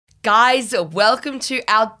Guys, welcome to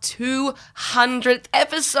our 200th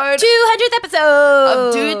episode. 200th episode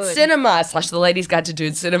of Dude Cinema / The Ladies Guide to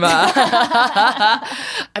Dude Cinema.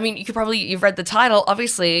 I mean, you've read the title.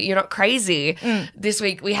 Obviously, you're not crazy. This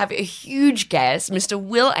week we have a huge guest, Mr.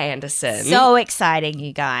 Wil Anderson. So exciting,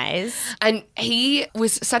 you guys. And he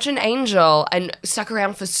was such an angel and stuck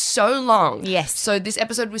around for so long. Yes. So this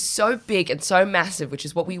episode was so big and so massive, which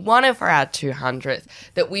is what we wanted for our 200th,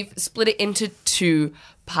 that we've split it into two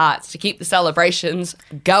parts to keep the celebrations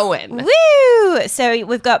going. Woo! So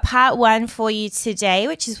we've got part 1 for you today,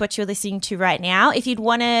 which is what you're listening to right now. If you'd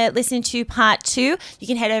want to listen to part 2, you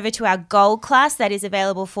can head over to our gold class that is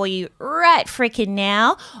available for you right freaking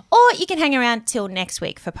now, or you can hang around till next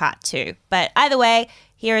week for part 2. But either way,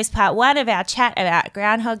 here is part 1 of our chat about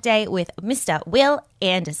Groundhog Day with Mr. Wil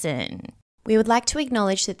Anderson. We would like to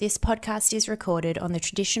acknowledge that this podcast is recorded on the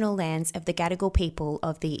traditional lands of the Gadigal people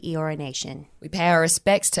of the Eora Nation. We pay our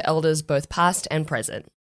respects to elders both past and present.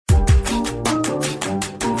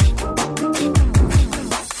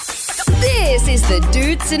 This is the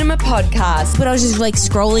Dude Cinema Podcast. But I was just like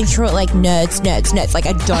scrolling through it like nerds. Like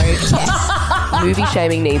I don't care. Movie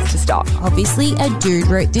shaming needs to stop. Obviously, a dude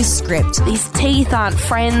wrote this script. These teeth aren't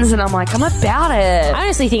friends, and I'm like, I'm about it. I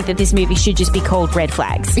honestly think that this movie should just be called Red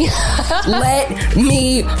Flags. Let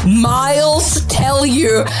me, Miles, tell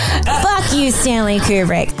you. Fuck you, Stanley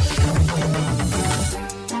Kubrick.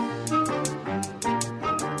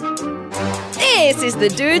 This is the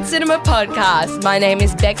Dude Cinema Podcast. My name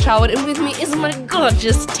is Beck Charwood, and with me is my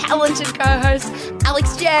gorgeous, talented co-host,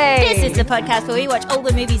 Alex J. This is the podcast where we watch all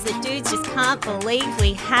the movies that dudes just can't believe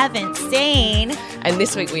we haven't seen. And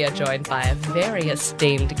this week we are joined by a very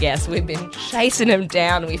esteemed guest. We've been chasing him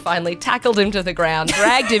down. We finally tackled him to the ground,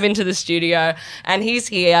 dragged him into the studio, and he's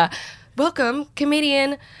here. Welcome,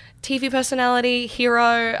 comedian, TV personality,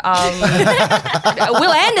 hero,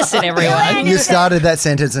 Wil Anderson, everyone. You started that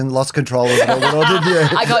sentence and lost control of it a little, didn't you?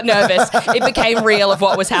 I got nervous. It became real of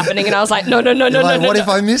what was happening, and I was like, no. What if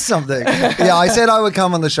I missed something? Yeah, I said I would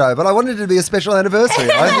come on the show, but I wanted it to be a special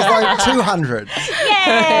anniversary. I was like 200. Yay!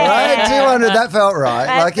 Right? 200, that felt right.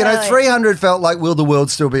 Absolutely. 300 felt like will the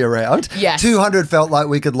world still be around? Yes. 200 felt like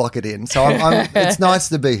we could lock it in. So it's nice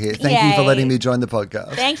to be here. Thank you for Yay. letting me join the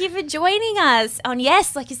podcast. Thank you for joining us on,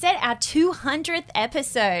 yes, like you said, our 200th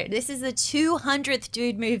episode. This is the 200th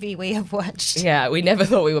dude movie we have watched. Yeah, we never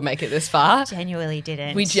thought we would make it this far. Genuinely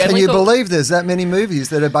didn't. We Can genuinely you thought believe there's that many movies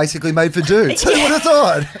that are basically made for dudes? Who would have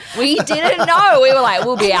thought? we didn't know. We were like,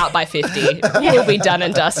 we'll be out by 50. We'll be done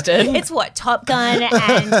and dusted. It's what, Top Gun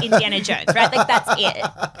and Indiana Jones, right? Like, that's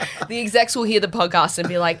it. The execs will hear the podcast and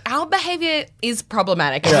be like, our behaviour is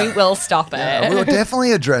problematic and we will stop it. Yeah, we'll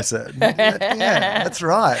definitely address it. Yeah, that's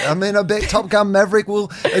right. I mean, I bet Top Gun Maverick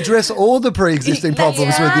will address all the pre-existing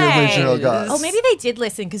problems with the original guys. Oh, maybe they did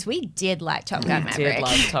listen because we did like Top Gun Maverick. Did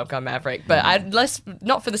love Top Gun Maverick, but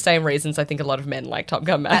not for the same reasons I think a lot of men like Top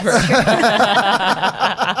Gun Maverick.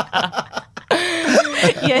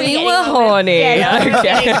 We were horny. Yeah,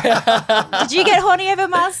 okay. Did you get horny over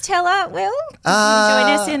Miles Teller, Wil? Did you join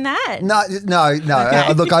us in that? No.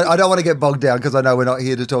 Okay. Look, I don't want to get bogged down because I know we're not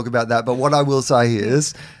here to talk about that. But what I will say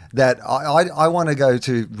is that I want to go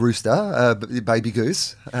to Rooster, baby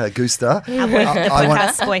goose, Gooster. The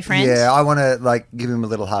podcast's boyfriend. Yeah, I want to give him a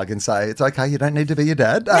little hug and say, it's okay, you don't need to be your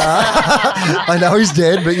dad. I know he's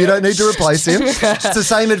dead, but you don't need to replace him. It's the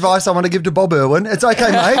same advice I want to give to Bob Irwin. It's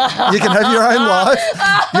okay, mate. You can have your own life.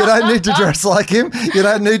 You don't need to dress like him. You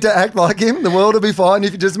don't need to act like him. The world will be fine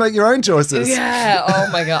if you just make your own choices. Yeah, oh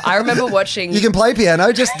my God. I remember watching... You can play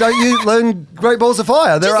piano, just don't you learn Great Balls of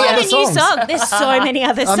Fire. There are other Just have a new songs. song. There's so many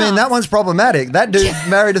other songs. I mean, that one's problematic. That dude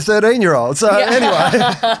married a 13-year-old. So anyway.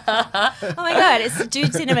 Oh my God, it's the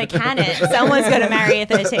Dude Cinema canon. Someone's got to marry a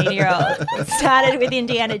 13-year-old. It started with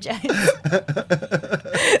Indiana Jones.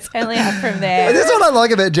 It's only up from there. That's what I like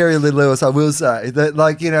about Jerry Lynn Lewis, I will say.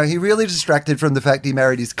 That, he really distracted from the fact he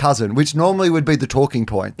married his cousin, which normally would be the talking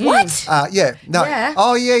point. What? Yeah. No. Yeah.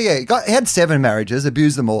 Oh, yeah. He had 7 marriages,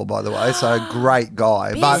 abused them all, by the way, so great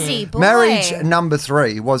guy. Busy but boy. marriage number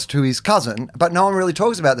 3 was to his cousin, but no one really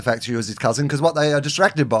talks about the fact she was his cousin because what they are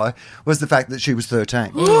distracted by was the fact that she was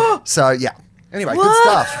 13. So, yeah. Anyway, good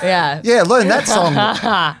stuff. Yeah. Yeah, learn that song,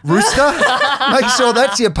 Rooster. Make sure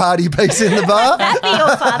that's your party piece in the bar. That'd be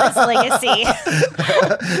your father's legacy.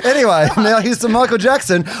 Anyway, now here's some Michael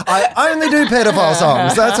Jackson. I only do pedophile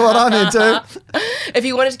songs. That's what I'm into. If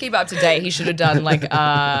he wanted to keep up to date, he should have done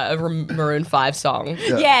a Maroon 5 song.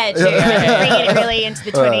 Yeah, true. Bringing it really into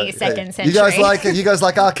the 22nd century. You guys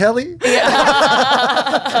like R. Kelly?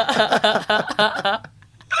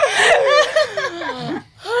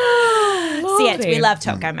 So yeah, quality. We love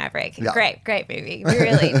Top Gun Maverick. Yeah. Great movie. We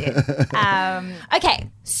really did. Okay,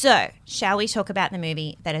 so shall we talk about the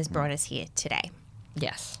movie that has brought us here today?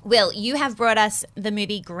 Yes. Will, you have brought us the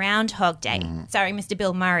movie Groundhog Day, starring Mr.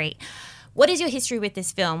 Bill Murray. What is your history with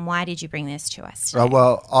this film? Why did you bring this to us today?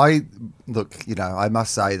 Well, I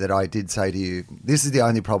must say that I did say to you, this is the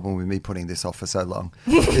only problem with me putting this off for so long,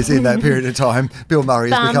 is in that period of time, Bill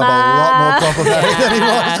Murray has become a lot more problematic than he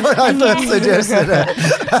was when I first suggested it.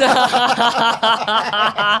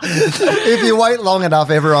 If you wait long enough,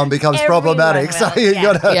 everyone becomes problematic. will, So you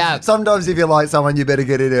got to, sometimes if you like someone, you better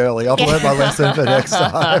get in early. I've learned my lesson for next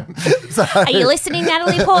time. So, Are you listening,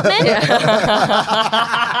 Natalie Portman?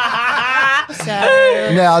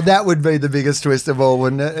 now that would be the biggest twist of all,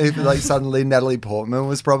 wouldn't it? If like suddenly Natalie Portman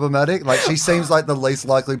was problematic. Like she seems like the least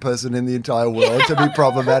likely person in the entire world to be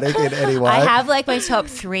problematic in any way. I have like my top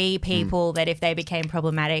 3 people that if they became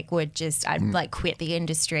problematic would just, I'd like quit the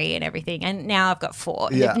industry and everything. And now I've got 4.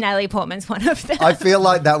 Yeah. Natalie Portman's one of them. I feel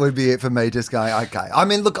like that would be it for me, just going, okay. I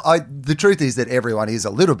mean, look, the truth is that everyone is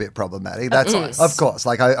a little bit problematic. That's of course.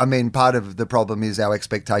 Like, I mean, part of the problem is our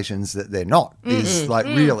expectations that they're not. Is like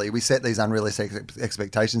really, we set these unrealistic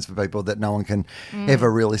expectations for people that no one can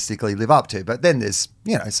ever realistically live up to. But then there's,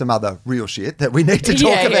 some other real shit that we need to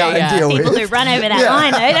talk about and deal People with. who run over that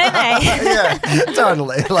line, though, don't they? Yeah,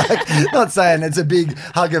 totally. Like, not saying it's a big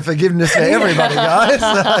hug of forgiveness for everybody, guys,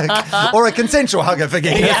 or a consensual hug of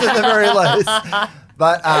forgiveness at the very least.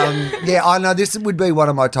 But I know this would be one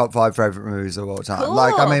of my top 5 favorite movies of all time. Cool.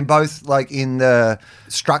 Like, I mean, both like in the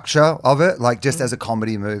structure of it, like just as a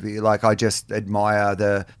comedy movie, like I just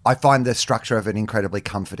admire I find the structure of it incredibly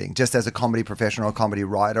comforting. Just as a comedy professional, a comedy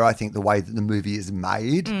writer, I think the way that the movie is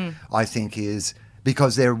made, I think is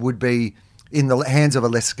because there would be, in the hands of a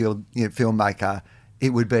less skilled filmmaker, it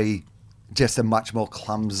would be just a much more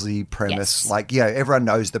clumsy premise. Yes. Like, everyone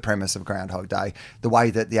knows the premise of Groundhog Day. The way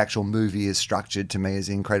that the actual movie is structured to me is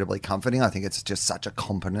incredibly comforting. I think it's just such a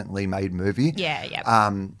competently made movie.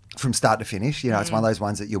 Yeah. From start to finish. It's one of those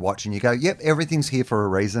ones that you watch and you go, yep, everything's here for a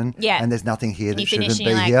reason. Yeah. And there's nothing here And that you finish shouldn't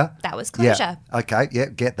and be you're like, here. that was closure. Yeah. Okay,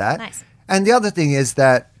 get that. Nice. And the other thing is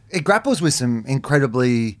that it grapples with some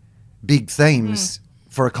incredibly big themes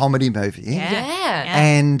for a comedy movie. Yeah.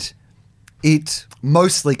 And it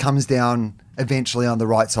mostly comes down eventually on the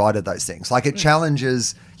right side of those things. Like it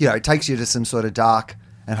challenges, it takes you to some sort of dark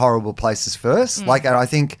and horrible places first. Like, and I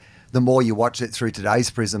think the more you watch it through today's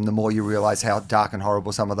prism, the more you realize how dark and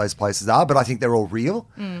horrible some of those places are. But I think they're all real.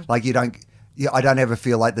 Like I don't ever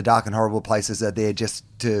feel like the dark and horrible places are there just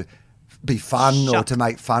to be fun or to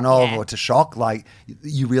make fun of or to shock. Like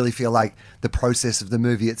you really feel like the process of the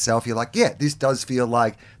movie itself, you're like, yeah, this does feel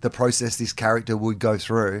like the process this character would go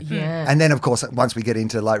through. Yeah. And then of course, once we get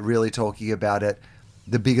into like really talking about it,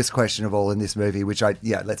 the biggest question of all in this movie, which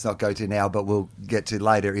let's not go to now, but we'll get to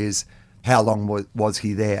later, is how long was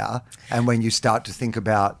he there? And when you start to think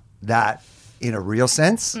about that in a real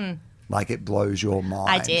sense, like it blows your mind.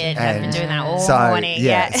 I did. I've been doing that all morning.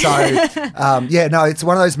 No, it's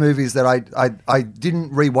one of those movies that I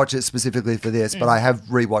didn't rewatch it specifically for this, but I have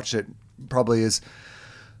rewatched it probably at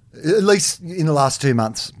least in the last 2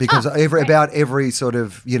 months, because about every sort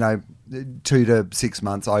of 2 to 6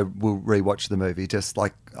 months I will rewatch the movie. Just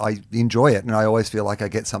like I enjoy it, and I always feel like I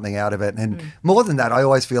get something out of it, and more than that, I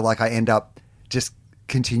always feel like I end up just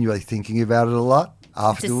continually thinking about it a lot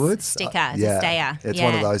afterwards. It's a sticker, it's a stayer. It's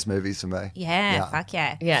one of those movies for me. Yeah, fuck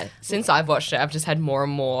yeah. Yeah, since I've watched it, I've just had more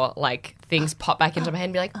and more like things pop back into my head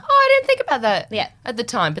and be like, oh, I didn't think about that at the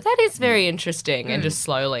time. But that is very interesting, and just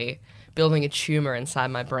slowly building a tumor inside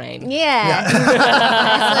my brain. Yeah.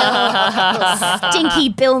 Little stinky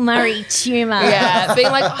Bill Murray tumor. Yeah,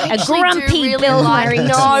 being like, I actually grumpy do really Bill like, Murray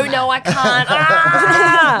no, I can't.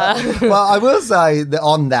 Ah! Well, I will say that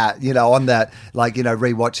on that,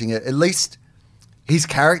 rewatching it, at least his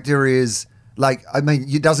character is like, I mean,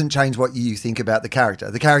 it doesn't change what you think about the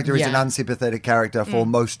character. The character is an unsympathetic character for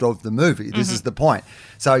most of the movie. This is the point.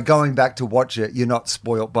 So going back to watch it, you're not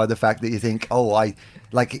spoilt by the fact that you think,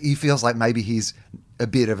 he feels like maybe he's a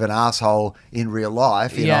bit of an asshole in real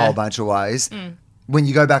life in a whole bunch of ways. When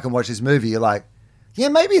you go back and watch this movie, you're like, yeah,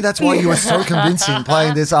 maybe that's why you were so convincing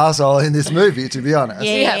playing this asshole in this movie, to be honest.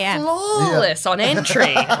 Yeah. Flawless on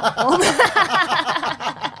entry.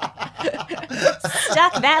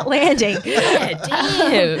 Stuck that landing. Yeah,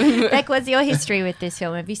 damn. Beck, what's your history with this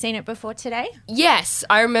film? Have you seen it before today? Yes,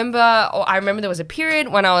 I remember there was a period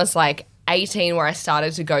when I was like 18 where I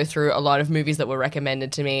started to go through a lot of movies that were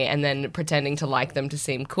recommended to me and then pretending to like them to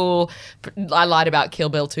seem cool. I lied about Kill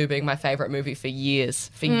Bill 2 being my favourite movie for years,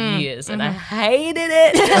 and I hated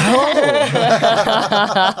it.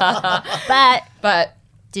 But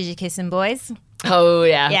did you kiss some boys? Oh,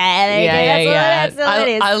 yeah. Yeah, there you go. That's all it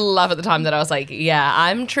is. I love at the time that I was like, yeah,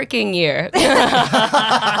 I'm tricking you.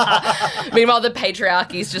 Meanwhile, the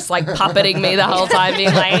patriarchy's just like puppeting me the whole time,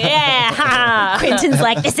 being like, yeah. Ha. Quentin's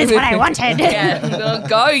like, this is what I wanted. Yeah,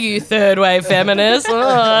 go, you third wave feminists.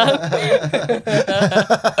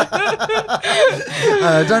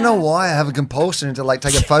 I don't know why I have a compulsion to like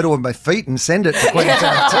take a photo of my feet and send it to Quentin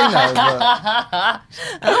Tarantino.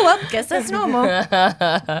 Oh, well, guess that's normal.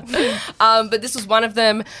 But this was one of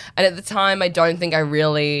them, and at the time I don't think I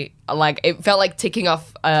really it felt like ticking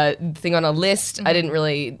off a thing on a list. I didn't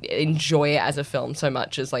really enjoy it as a film so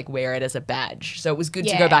much as like wear it as a badge. So it was good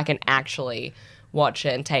to go back and actually watch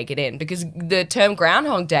it and take it in, because the term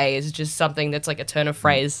Groundhog Day is just something that's like a turn of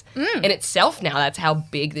phrase in itself now. That's how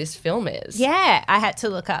big this film is. Yeah, I had to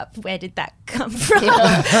look up where did that come from.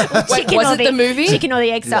 Wait, was it the movie? Chicken or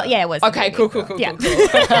the Egg Salad? Yeah, it was. Okay, cool. Yeah. Because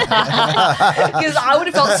I would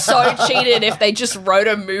have felt so cheated if they just wrote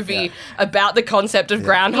a movie about the concept of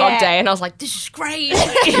Groundhog Day, and I was like, this is great.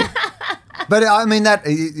 But I mean, that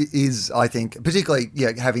is, I think, particularly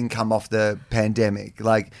having come off the pandemic,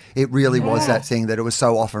 like it really was that thing that it was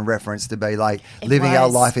so often referenced to be like living our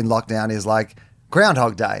life in lockdown is like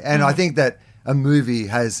Groundhog Day. And I think that a movie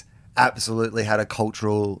has absolutely had a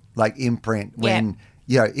cultural like imprint when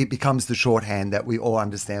it becomes the shorthand that we all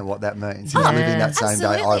understand what that means. Living that same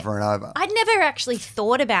day over and over. I'd never actually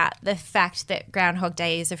thought about the fact that Groundhog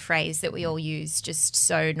Day is a phrase that we all use just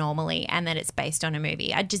so normally and that it's based on a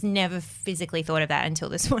movie. I just never physically thought of that until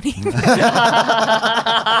this morning. At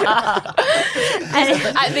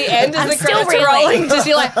the end of the credits rolling, just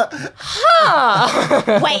you're like,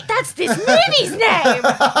 wait, that's this movie's name.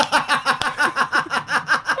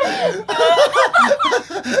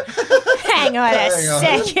 Hang on a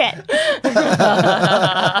second.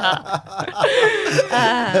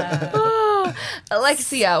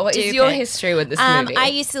 Alexia, what is your history with this movie? I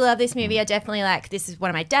used to love this movie. I definitely this is one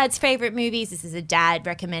of my dad's favorite movies. This is a dad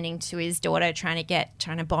recommending to his daughter trying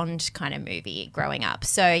to bond kind of movie growing up.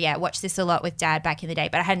 So yeah, watched this a lot with dad back in the day,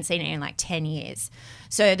 but I hadn't seen it in like 10 years.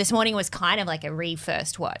 So this morning was kind of like a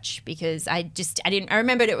first watch because I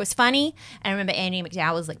remembered it was funny, and I remember Andy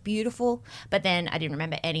McDowell was like beautiful, but then I didn't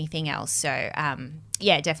remember anything else. So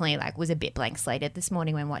definitely was a bit blank slated this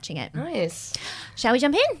morning when watching it. Nice. Shall we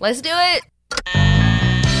jump in? Let's do it.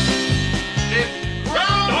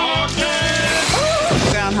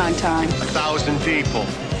 Groundhog time. 1,000 people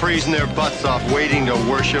freezing their butts off waiting to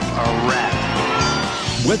worship a rat.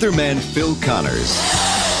 Weatherman Phil Connors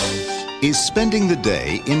is spending the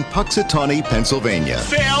day in Puxatawney, Pennsylvania.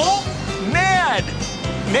 Phil?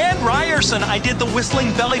 Ned Ryerson. I did the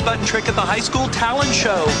whistling belly button trick at the high school talent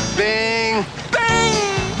show. Bing!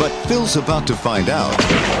 Bang! But Phil's about to find out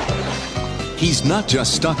he's not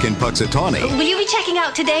just stuck in Puxatawney. Will you be checking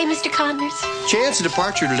out today, Mr. Connors? Chance of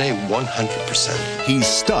departure today, 100%. He's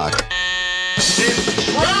stuck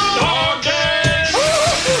Groundhog Day!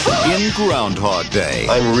 in Groundhog Day.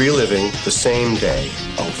 I'm reliving the same day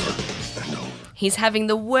over and over. He's having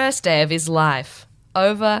the worst day of his life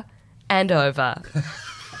over and over.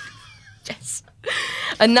 Yes.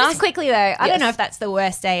 Just quickly though, I don't know if that's the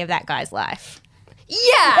worst day of that guy's life.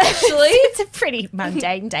 Yeah, actually. It's a pretty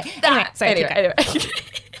mundane day. Anyway.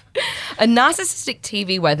 A narcissistic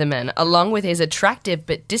TV weatherman, along with his attractive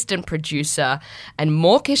but distant producer and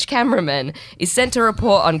mawkish cameraman, is sent to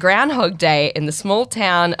report on Groundhog Day in the small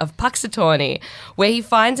town of Puxatawney, where he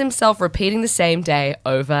finds himself repeating the same day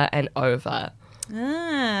over and over.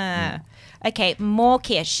 Okay,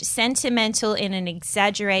 mawkish, sentimental in an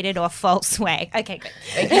exaggerated or false way. Okay, good.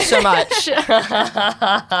 Thank you so much.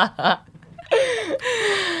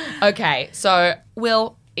 Okay, so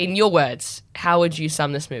Will, in your words, how would you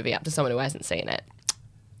sum this movie up to someone who hasn't seen it?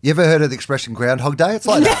 You ever heard of the expression Groundhog Day? It's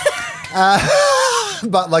like that.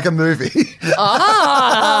 But like a movie. No,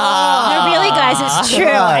 really, guys, it's true.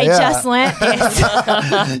 I just learnt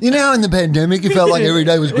this. You know how in the pandemic you felt like every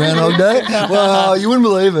day was Groundhog Day? Well, you wouldn't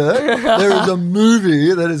believe it. There is a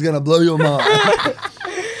movie that is going to blow your mind.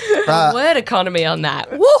 Word economy on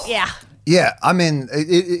that. Woo! Yeah. Yeah, I mean,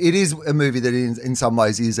 it is a movie that in some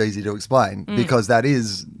ways is easy to explain because that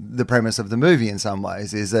is the premise of the movie in some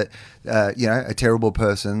ways, is that, a terrible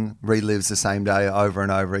person relives the same day over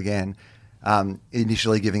and over again,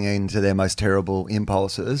 initially giving in to their most terrible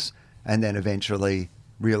impulses and then eventually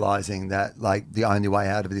realising that, like, the only way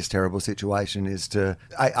out of this terrible situation is to,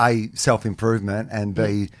 A, self-improvement, and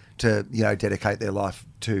B, to, dedicate their life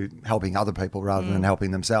to helping other people rather than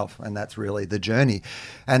helping themselves. And that's really the journey.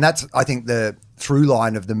 And that's, I think, the through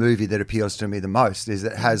line of the movie that appeals to me the most, is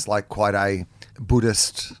it has like quite a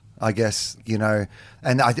Buddhist, I guess,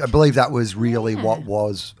 and I believe that was really what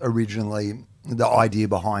was originally the idea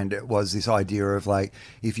behind it was this idea of like,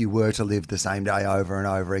 if you were to live the same day over and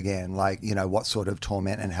over again, like, you know, what sort of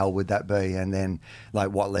torment and hell would that be? And then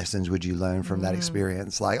like, what lessons would you learn from that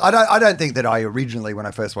experience? Like, I don't think that I originally, when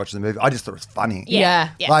I first watched the movie, I just thought it was funny.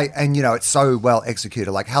 Yeah. Like, and you know, it's so well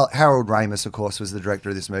executed. Like Harold Ramis, of course, was the director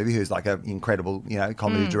of this movie, who's like an incredible, you know,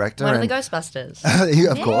 comedy director. One of the Ghostbusters.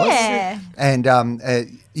 Of course. And,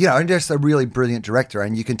 you know, and just a really brilliant director.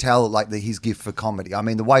 And you can tell like his gift for comedy. I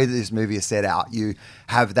mean, the way that this movie is set out, you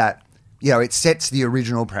have that, you know, it sets the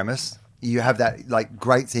original premise. You have that like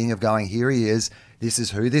great thing of going, here he is. This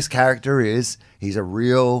is who this character is. He's a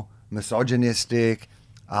real misogynistic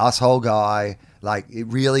asshole guy. Like it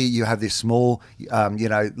really, you have this small, you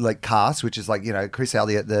know, like cast, which is like, you know, Chris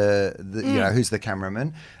Elliott, the you know, who's the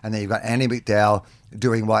cameraman, and then you've got Annie McDowell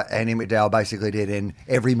doing what Annie McDowell basically did in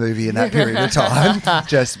every movie in that period of time,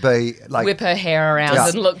 just be like whip her hair around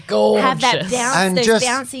and look gorgeous, have that bounce, and those just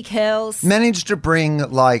bouncy curls. Managed to bring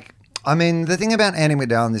like, I mean, the thing about Annie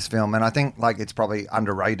McDowell in this film, and I think like it's probably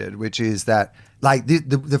underrated, which is that like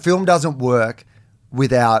the film doesn't work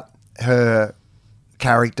without her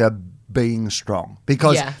character being strong,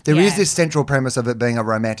 because there is this central premise of it being a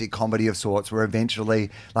romantic comedy of sorts where eventually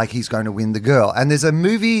like he's going to win the girl. And there's a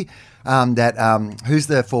movie that who's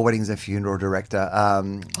the Four Weddings and Funeral director,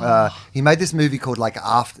 he made this movie called like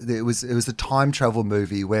After. It was a time travel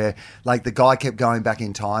movie where like the guy kept going back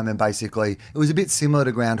in time, and basically it was a bit similar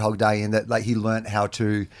to Groundhog Day in that like he learnt how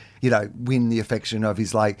to, you know, win the affection of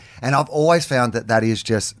his like, and I've always found that is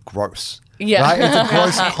just gross. Yeah. Right? It's a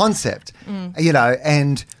gross concept, you know,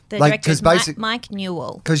 and The like, director is because Mike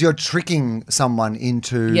Newell. because you're tricking someone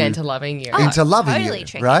into loving you. into loving totally you,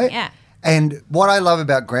 tricking, right? yeah. And what I love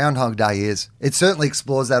about Groundhog Day is it certainly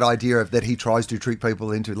explores that idea of that he tries to trick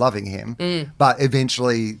people into loving him, but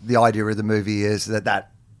eventually the idea of the movie is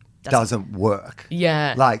that doesn't work.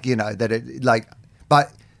 Yeah. Like, you know, that it like,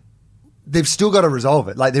 but they've still got to resolve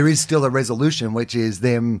it. Like there is still a resolution, which is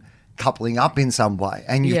them coupling up in some way,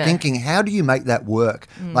 and you're thinking, how do you make that work?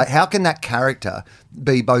 Like, how can that character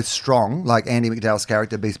be both strong, like Andy McDowell's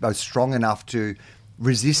character be both strong enough to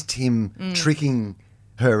resist him tricking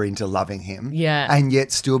her into loving him, and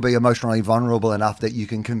yet still be emotionally vulnerable enough that you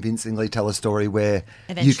can convincingly tell a story where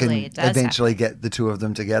you can eventually get the two of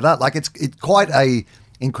them together. Like it's quite a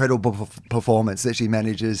incredible performance that she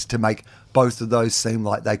manages to make both of those seem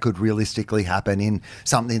like they could realistically happen in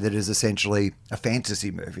something that is essentially a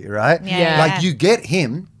fantasy movie, right? Yeah. Like you get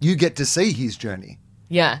him, you get to see his journey.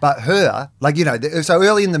 Yeah. But her, like, you know, so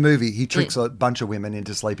early in the movie, he tricks a bunch of women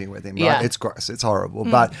into sleeping with him, right? Yeah. It's gross. It's horrible.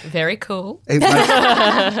 But Very cool.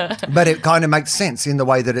 but it kind of makes sense in the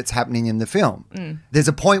way that it's happening in the film. There's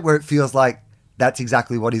a point where it feels like that's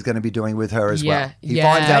exactly what he's going to be doing with her as well. He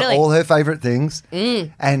finds out all her favorite things,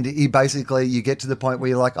 and he basically, you get to the point where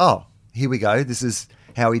you're like, oh, here we go. This is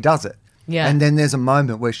how he does it. Yeah. And then there's a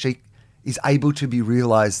moment where she is able to be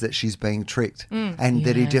realized that she's being tricked, and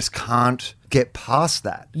that he just can't get past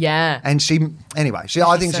that. Yeah. And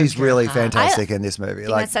I think so she's really good. fantastic in this movie. I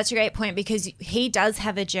think that's such a great point, because he does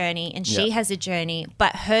have a journey and she has a journey,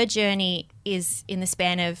 but her journey is in the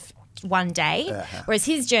span of one day, whereas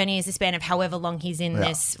his journey is the span of however long he's in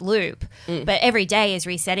this loop. But every day is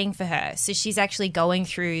resetting for her. So she's actually going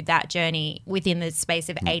through that journey within the space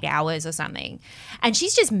of 8 hours or something. And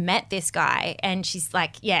she's just met this guy, and she's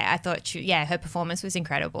like, I thought her performance was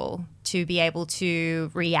incredible to be able to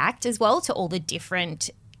react as well to all the different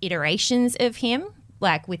iterations of him,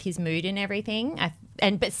 like with his mood and everything.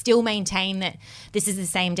 But still maintain that this is the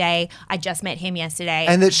same day. I just met him yesterday.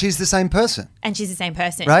 And that she's the same person. And she's the same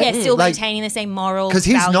person. Right? Yeah, still Like, maintaining the same morals, because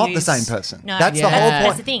he's values. not the same person. No, that's the whole point.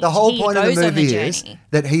 That's the thing. The whole He point of goes the on the movie is journey.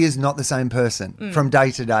 that he is not the same person. From day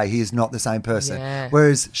to day, he is not the same person. Yeah.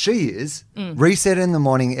 Whereas she is reset in the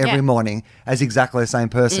morning, every morning, as exactly the same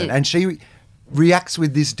person. And she reacts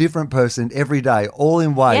with this different person every day, all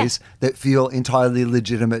in ways that feel entirely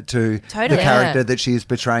legitimate to the character that she is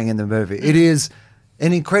portraying in the movie. It is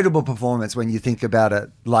an incredible performance when you think about it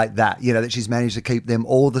like that, you know, that she's managed to keep them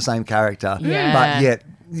all the same character, but yet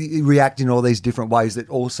react in all these different ways that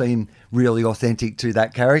all seem really authentic to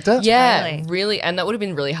that character. Yeah, Totally. really. And that would have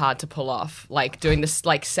been really hard to pull off, like doing this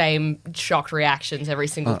like same shocked reactions every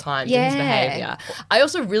single time to his behavior. I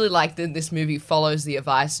also really like that this movie follows the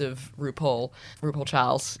advice of RuPaul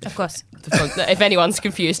Charles. Of course. If anyone's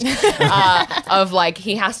confused, of like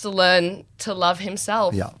he has to learn to love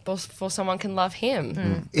himself before someone can love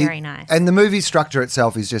him. Very nice. And the movie structure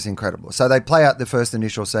itself is just incredible. So they play out the first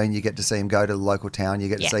initial scene. You get to see him go to the local town. You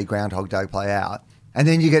get to see Groundhog Day play out. And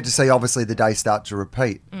then you get to see, obviously, the day start to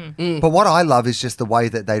repeat. But what I love is just the way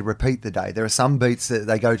that they repeat the day. There are some beats that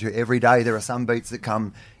they go to every day. There are some beats that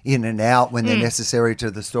come in and out when they're necessary to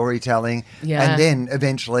the storytelling. Yeah. And then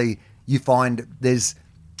eventually you find there's...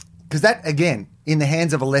 Because that, again, in the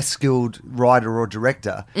hands of a less skilled writer or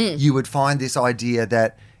director, you would find this idea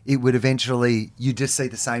that it would eventually, you just see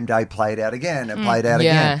the same day played out again and played out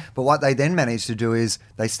again. But what they then manage to do is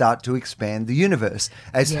they start to expand the universe.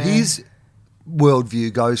 As his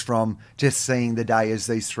worldview goes from just seeing the day as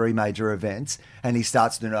these three major events, and he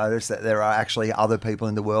starts to notice that there are actually other people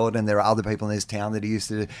in the world and there are other people in his town that he used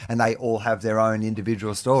to, and they all have their own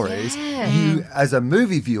individual stories. You, as a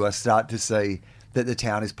movie viewer, start to see that the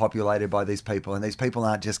town is populated by these people, and these people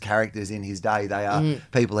aren't just characters in his day. They are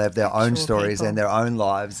people who have their own stories and their own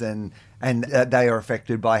lives, and they are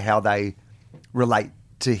affected by how they relate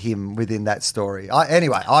to him within that story.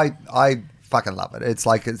 I fucking love it. It's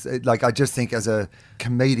like I just think as a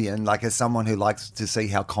comedian, like as someone who likes to see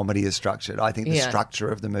how comedy is structured, I think the structure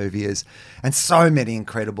of the movie is, and so many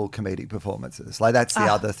incredible comedic performances. Like that's the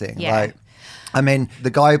other thing. Yeah. Like, I mean, the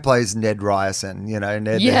guy who plays Ned Ryerson, Ned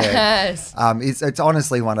the Head, it's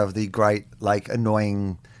honestly one of the great, like,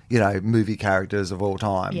 annoying, movie characters of all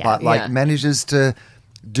time. Yeah. But manages to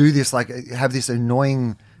do this, like, have this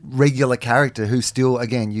annoying regular character who still,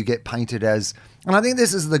 again, you get painted as, and I think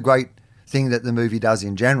this is the great thing that the movie does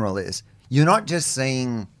in general is you're not just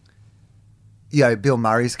seeing, Bill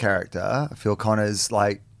Murray's character, Phil Connors,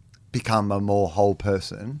 like, become a more whole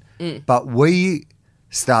person, but we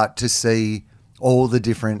start to see all the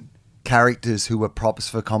different characters who were props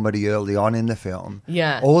for comedy early on in the film.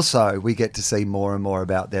 Yeah. Also, we get to see more and more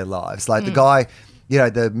about their lives. Like the guy,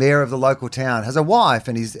 the mayor of the local town has a wife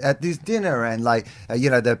and he's at this dinner, and like,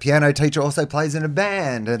 the piano teacher also plays in a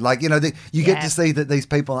band, and like, you get to see that these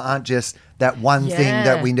people aren't just that one thing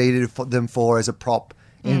that we needed them for as a prop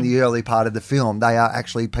in the early part of the film. They are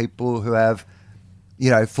actually people who have,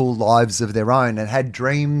 full lives of their own and had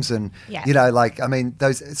dreams and,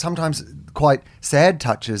 those sometimes quite sad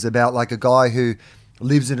touches about like a guy who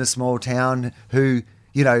lives in a small town who,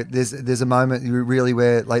 there's a moment really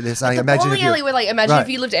where like they're saying, imagine if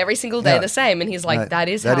you lived every single day the same, and he's like, that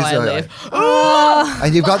is how I live.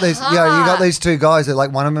 And you've got these, you got these two guys that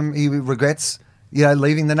like one of them, he regrets,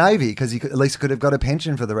 leaving the Navy because he at least could have got a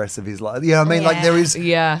pension for the rest of his life. Like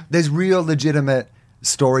there's real legitimate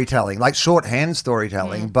storytelling, like shorthand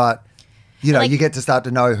storytelling, but you get to start to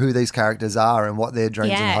know who these characters are and what their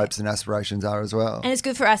dreams and hopes and aspirations are as well. And it's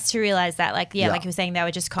good for us to realize that, like you were saying, they were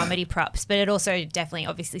just comedy props, but it also definitely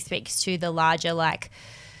obviously speaks to the larger, like,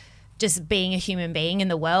 just being a human being in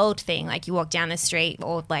the world thing. Like you walk down the street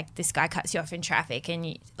or like this guy cuts you off in traffic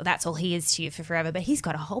and that's all he is to you for forever. But he's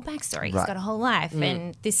got a whole backstory. He's got a whole life.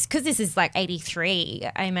 And because this is like 83,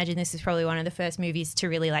 I imagine this is probably one of the first movies to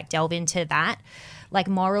really like delve into that, like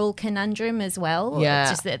moral conundrum as well. Yeah.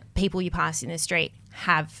 It's just that people you pass in the street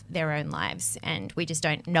have their own lives and we just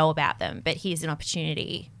don't know about them. But here's an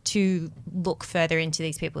opportunity to look further into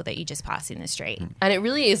these people that you just pass in the street. And it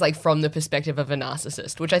really is like from the perspective of a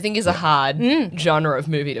narcissist, which I think is a hard genre of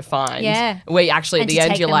movie to find. Yeah. Where actually at the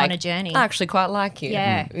end you're like, on a journey. I actually quite like you.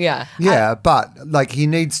 Yeah. Yeah, but like he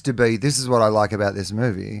needs to be, this is what I like about this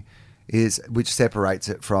movie, is which separates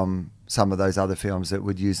it from some of those other films that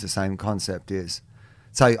would use the same concept is.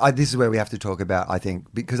 So this is where we have to talk about, I think,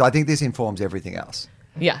 because I think this informs everything else.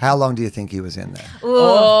 Yeah. How long do you think he was in there?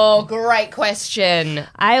 Oh, great question.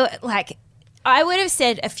 I would have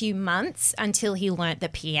said a few months until he learnt the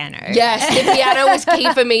piano. Yes, the piano was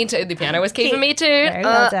key for me too. Very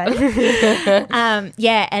well done.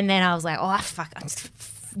 And then I was like,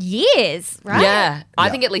 years, right? Yeah, I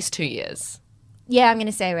think at least 2 years. Yeah, I'm going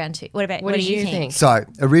to say around 2. What do you think? So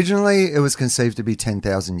originally it was conceived to be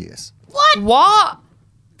 10,000 years. What?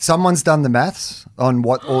 Someone's done the maths on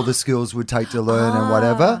what all the skills would take to learn and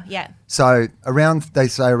whatever. Yeah. So they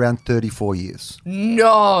say around 34 years.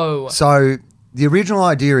 No. So the original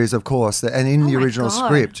idea is, of course, that, and in the original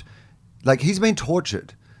script, like he's been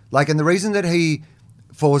tortured. Like, and the reason that he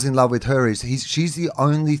falls in love with her is she's the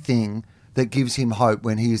only thing that gives him hope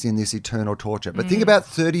when he is in this eternal torture. But think about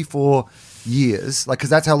 34 years, like, because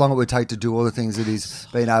that's how long it would take to do all the things that he's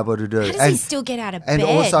been able to do. How does he still get out of bed? And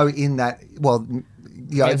also in that,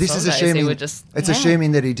 this is assuming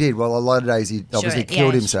assuming that he did. Well, a lot of days he obviously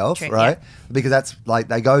killed himself, right? Yeah. Because that's like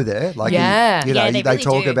they go there, like they really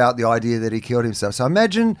talk about the idea that he killed himself. So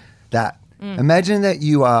imagine that. Imagine that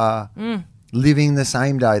you are living the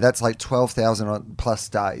same day. That's like 12,000 plus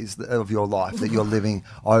days of your life that you're living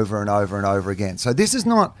over and over and over again. So this is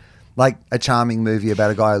not like a charming movie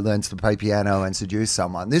about a guy who learns to play piano and seduce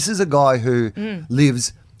someone. This is a guy who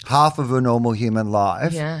lives half of a normal human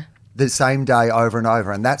life the same day over and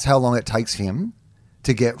over. And that's how long it takes him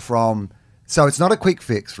to get from... So it's not a quick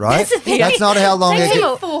fix, right? That's not how long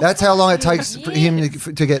that's how long it takes for him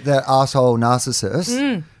to get that asshole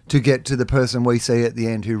narcissist to get to the person we see at the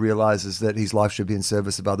end who realizes that his life should be in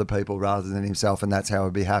service of other people rather than himself, and that's how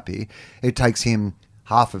he'll be happy. It takes him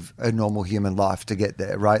half of a normal human life to get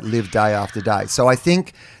there, right? Live day after day. So I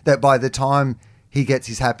think that by the time he gets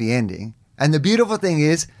his happy ending, and the beautiful thing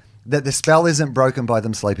is that the spell isn't broken by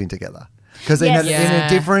them sleeping together. Because in a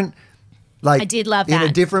different... Like, I did love that. In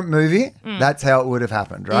a different movie, that's how it would have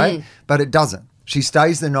happened, right? But it doesn't. She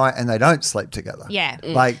stays the night and they don't sleep together. Yeah.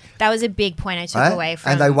 Like that was a big point I took away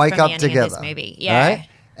from and they wake from up the ending together. of this movie. Yeah. Right?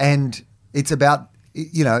 And it's about,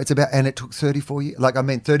 and it took 34 years. Like, I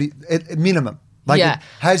mean, 30, minimum. Like, it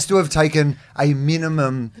has to have taken a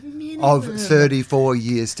minimum of 34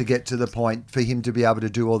 years to get to the point for him to be able to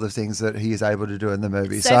do all the things that he is able to do in the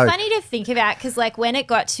movie. So funny to think about, because like when it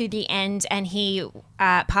got to the end and he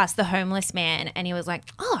passed the homeless man and he was like,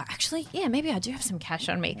 oh, actually, yeah, maybe I do have some cash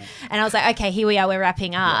on me. And I was like, okay, here we are, we're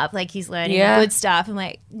wrapping up. Like he's learning good stuff. I'm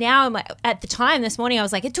like, at the time this morning, I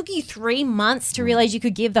was like, it took you 3 months to realize you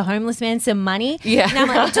could give the homeless man some money. Yeah. And I'm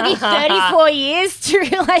like, it took you 34 years to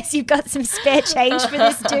realize you've got some spare change for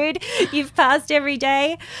this dude you've passed every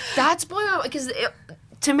day. That's because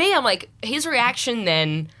to me, I'm like, his reaction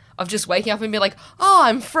then of just waking up and be like, oh,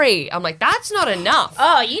 I'm free. I'm like, that's not enough.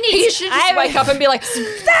 Oh, you need He should just wake up and be like,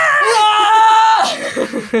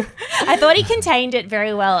 I thought he contained it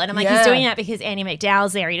very well. And I'm like, he's doing that because Annie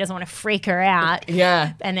McDowell's there. He doesn't want to freak her out.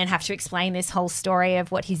 Yeah. And then have to explain this whole story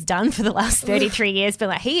of what he's done for the last 33 years. But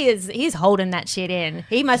like, he's holding that shit in.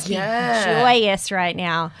 He must be joyous right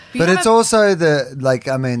now. But it's also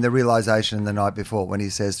the realization the night before when he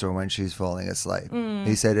says to her when she's falling asleep.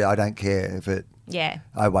 He said, I don't care if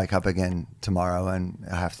I wake up again tomorrow and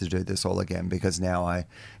I have to do this all again because now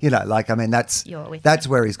that's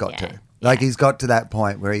where he's got to. Like he's got to that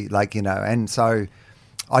point where he and so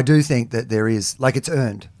I do think that there is it's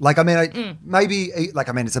earned. Like I mean, maybe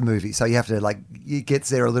it's a movie, so you have to it gets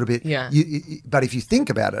there a little bit. Yeah. But if you think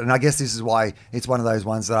about it, and I guess this is why it's one of those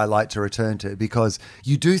ones that I like to return to because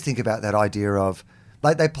you do think about that idea of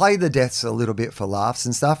they play the deaths a little bit for laughs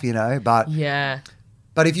and stuff, but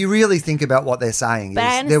But if you really think about what they're saying,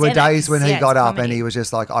 there were days when he got up and he was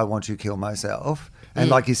just like, I want to kill myself. And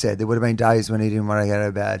like you said, there would have been days when he didn't want to get out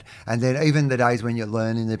of bed. And then even the days when you're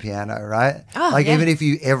learning the piano, right? Even if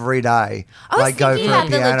you every day go for a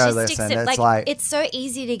piano lesson, it's it's so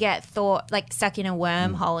easy to get stuck in a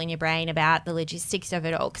wormhole in your brain about the logistics of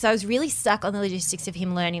it all. Because I was really stuck on the logistics of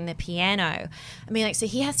him learning the piano. I mean, so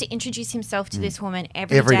he has to introduce himself to this woman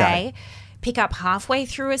every day. Pick up halfway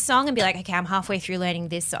through a song and be like, okay, I'm halfway through learning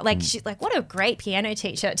this song. She's like, what a great piano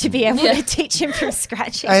teacher to be able to teach him from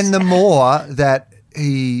scratch. And the more that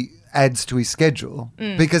he adds to his schedule,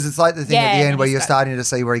 because it's like the thing at the end where you're starting to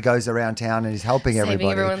see where he goes around town and he's helping everybody.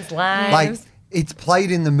 Everyone's lives. It's played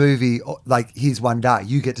in the movie here's one day.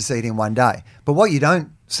 You get to see it in one day. But what you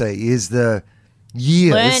don't see is the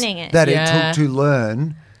years that it took to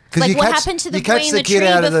learn. What happened to the boy in the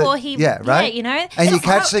tree before he... Yeah, right? And you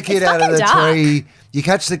catch the kid out of the tree. You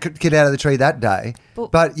catch the kid out of the tree that day,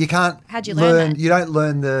 but you can't How'd you learn that? You don't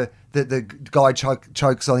learn that the guy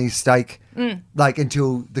chokes on his steak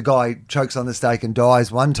until the guy chokes on the steak and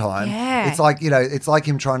dies one time. Yeah. It's it's like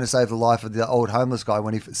him trying to save the life of the old homeless guy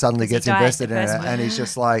when he suddenly gets invested in it and he's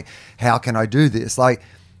just like, how can I do this?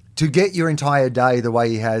 To get your entire day the way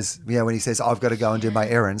he has, when he says, I've got to go and do my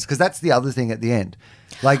errands, because that's the other thing at the end.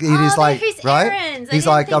 It is right? Errands. He's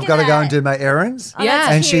like, I've got to go and do my errands.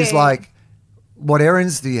 Yeah. And she's like, what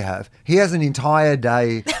errands do you have? He has an entire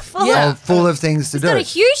day full of things to do. He's got a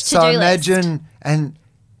huge to-do list. So imagine, and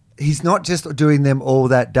he's not just doing them all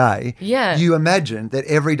that day. Yeah. You imagine that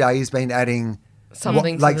every day he's been adding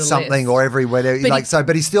something to the list. Or every whatever.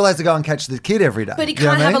 But he still has to go and catch the kid every day. But he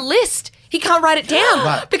can't have a list. He can't write it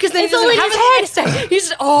down because then he doesn't have a head. He's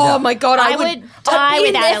just, my God, I would die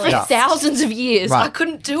without it for thousands of years. Right. I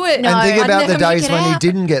couldn't do it. No, and think about the days when he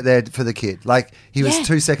didn't get there for the kid. He was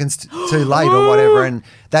 2 seconds too late or whatever, and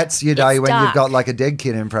that's your day when you've got a dead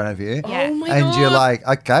kid in front of you. Yeah. Oh my God. And you're like,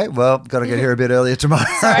 okay, well, got to get here a bit earlier tomorrow.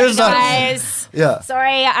 Sorry, guys. Yeah.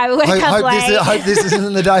 Sorry, I woke up late. I hope this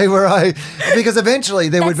isn't the day where because eventually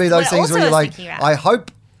there would be those things where you're like, I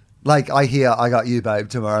hope. I hear I got you, babe,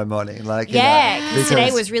 tomorrow morning. Because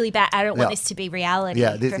today was really bad. I don't want this to be reality.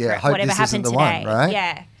 Yeah, for whatever happened today. One, right?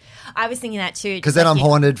 Yeah, I was thinking that too. Because then I'm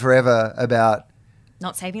haunted forever about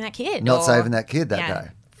not saving that kid. Saving that kid that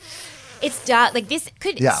day. It's dark. Like this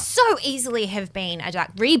could Yeah. so easily have been a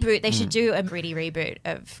dark reboot. They should do a gritty reboot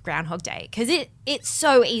of Groundhog Day because it's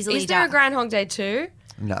so easily Is there dark. a Groundhog Day 2?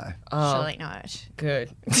 No. Surely not.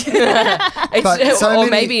 Good. But so or many-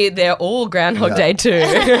 maybe they're all Groundhog Yeah. Day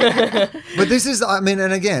 2. But this is, I mean,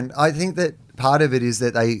 and again, I think that part of it is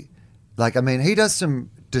that they, like, I mean, he does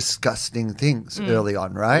some disgusting things early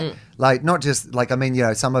on, right? Like, not just, like, I mean, you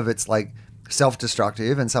know, some of it's like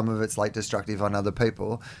self-destructive and some of it's like destructive on other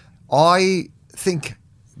people. I think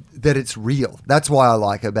that it's real. That's why I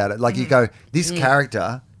like about it. Like, you go, this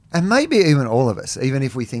character, and maybe even all of us, even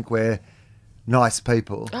if we think we're nice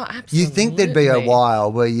people, you think there'd be a absolutely.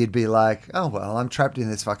 while where you'd be like, oh, well, I'm trapped in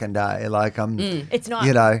this fucking day. Like, I'm, It's not.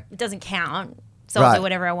 you know. It doesn't count. So I'll Right. do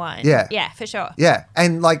whatever I want. Yeah. Yeah, for sure. Yeah.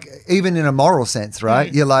 And like, even in a moral sense,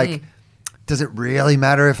 right? You're like, does it really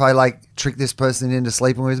matter if I like trick this person into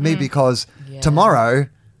sleeping with me? Because tomorrow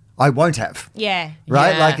I won't have. Yeah.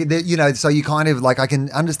 Right? Yeah. Like, you know, so you kind of like, I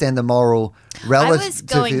can understand the moral relative,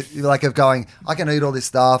 going- like of going, I can eat all this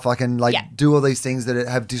stuff. I can like Yeah. do all these things that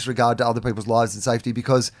have disregard to other people's lives and safety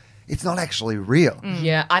because it's not actually real.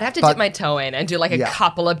 Yeah, I'd have to But- dip my toe in and do like a Yeah.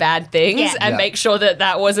 couple of bad things Yeah. and Yeah. make sure that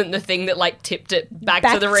that wasn't the thing that like tipped it back to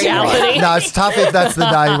Back the to reality. No, it's tough if that's the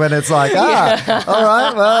day when it's like, all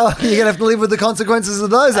right, well, you're going to have to live with the consequences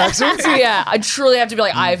of those actions. Yeah, I truly have to be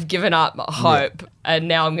like, I've given up hope and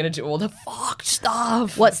now I'm going to do all the fucked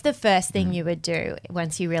stuff. What's the first thing you would do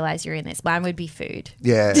once you realize you're in this? Mine would be food.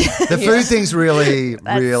 Yeah, the food thing's really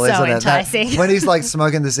real, so isn't it? enticing. When he's like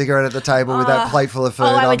smoking the cigarette at the table with that plate full of food, Oh,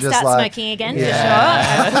 I I'm would just start like, smoking again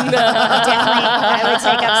Yeah. for sure. Definitely, I would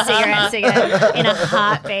take up cigarettes again in a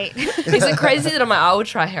heartbeat. Is it crazy that I'm like, I would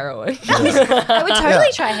try heroin? I would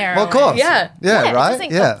totally try heroin. Well, of course, Yeah. yeah, Yeah, right, just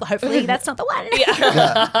think, yeah. oh, hopefully that's not the one.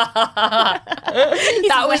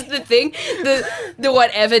 That was the thing. The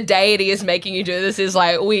whatever deity is making you do this is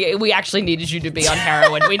like, we actually needed you to be on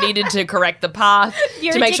heroin. We needed to correct the path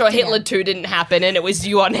You're to make sure addicted. Hitler 2 didn't happen and it was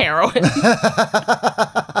you on heroin.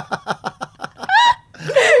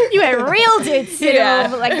 You were real dude sitting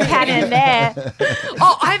Yeah. like cannon there.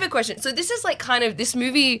 Oh, I have a question. So this is like kind of, this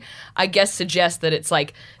movie, I guess, suggests that it's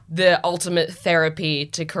like the ultimate therapy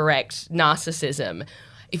to correct narcissism.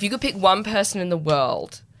 If you could pick one person in the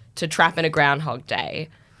world to trap in a Groundhog Day,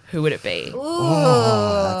 who would it be?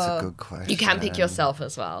 Oh, that's a good question. You can pick yourself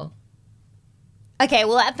as well. Okay,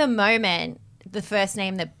 well, at the moment, the first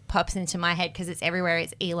name that pops into my head because it's everywhere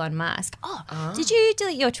is Elon Musk. Oh, did you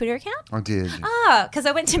delete your Twitter account? I did. Oh, because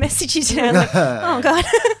I went to message you today. I was like, oh, God.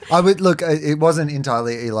 I would look. It wasn't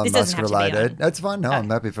entirely Elon This Musk doesn't have to be related. on. That's fine. No, I'm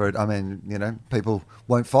happy for it. I mean, you know, people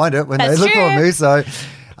won't find it when That's they look for true. me. So,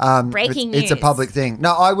 Breaking it's a news. public thing.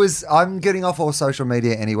 No, I'm getting off all social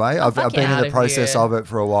media anyway. I've fuck been in out the of process here. of it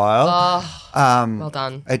for a while. Well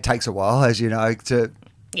done. It takes a while, as you know, to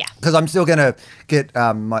Yeah. because I'm still going to get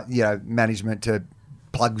my, management to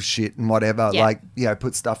plug shit and whatever, Yeah. like,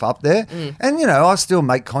 put stuff up there. And, I'll still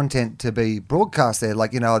make content to be broadcast there,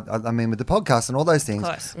 like, I mean, with the podcast and all those things.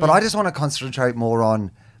 course. But I just want to concentrate more on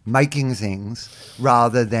making things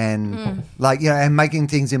rather than and making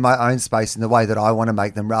things in my own space in the way that I want to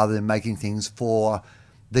make them rather than making things for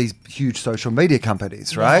these huge social media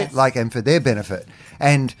companies, right? Yes. Like, and for their benefit.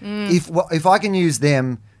 And if I can use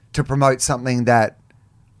them to promote something that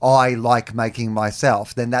I like making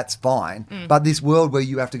myself, then that's fine. But this world where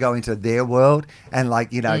you have to go into their world and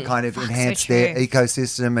kind of enhance their true.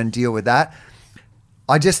 ecosystem and deal with that,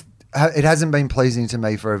 it hasn't been pleasing to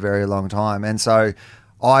me for a very long time. And so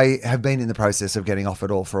I have been in the process of getting off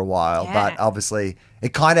it all for a while. Yeah. But obviously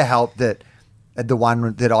it kind of helped that the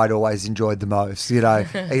one that I'd always enjoyed the most,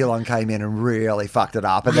 Elon came in and really fucked it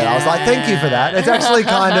up. And then I was like, thank you for that. It's actually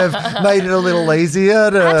kind of made it a little easier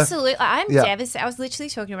to... Absolutely. I'm Yeah. devastated. I was literally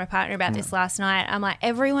talking to my partner about this last night. I'm like,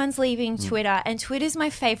 everyone's leaving Twitter, and Twitter's my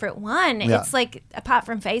favorite one. Yeah. It's like, apart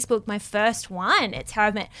from Facebook, my first one. It's how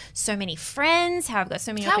I've met so many friends, how I've got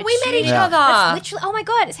so many How we met each opportunities. other. That's literally, oh my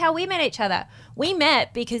God, it's how we met each other. We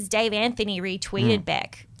met because Dave Anthony retweeted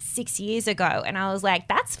Beck 6 years ago, and I was like,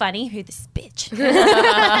 that's funny, who this bitch?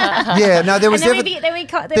 Yeah, no, there was And then definitely...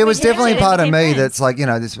 we There was became definitely friends. part of me Became that's like,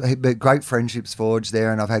 there's great friendships forged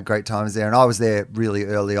there, and I've had great times there. And I was there really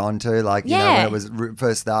early on too, when Yeah. it was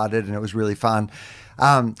first started, and it was really fun.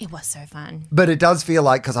 It was so fun. But it does feel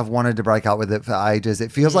like, because I've wanted to break up with it for ages,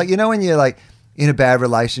 it feels like, when you're like in a bad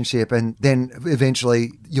relationship and then eventually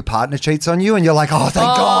your partner cheats on you and you're like, oh, thank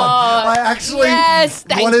God. I actually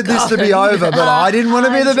thank wanted this to be over, but I didn't want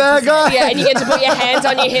to be the bad guy. Yeah, and you get to put your hands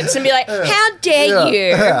on your hips and be like, how dare you?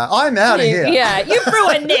 Yeah, I'm out of here. Yeah, you've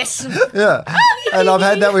ruined this. Yeah. And I've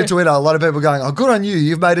had that with Twitter. A lot of people going, oh, good on you.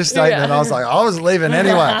 You've made a statement. Yeah. And I was like, I was leaving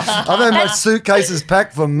anyway. I've had my suitcases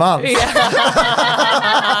packed for months.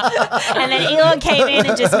 And then Elon came in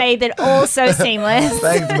and just made that all so seamless.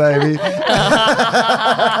 Thanks, baby.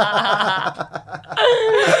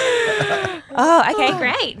 Oh, okay,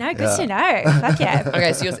 great. No, good to know. Fuck yeah.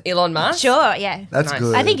 Okay, so you're Elon Musk? Sure, yeah. That's Nice.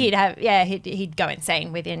 good. I think he'd go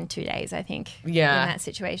insane within 2 days, I think. Yeah. In that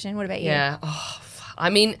situation. What about you? Yeah. Oh, I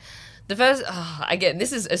mean, the first,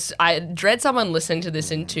 I dread someone listening to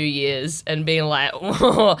this in 2 years and being like,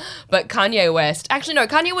 whoa. But Kanye West, actually, no,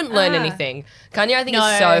 Kanye wouldn't learn anything. Kanye, I think,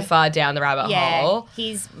 is so far down the rabbit hole.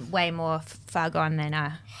 He's way more far gone than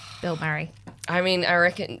Bill Murray. I mean, I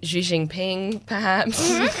reckon Xi Jinping,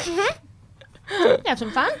 perhaps. Have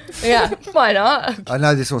some fun. Yeah, why not? I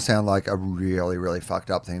know this will sound like a really, really fucked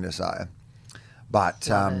up thing to say, but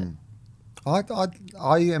I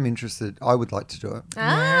am interested. I would like to do it.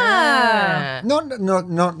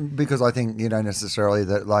 Not because I think, necessarily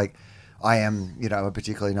that like I am, a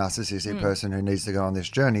particularly narcissistic person who needs to go on this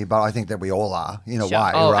journey, but I think that we all are in a way,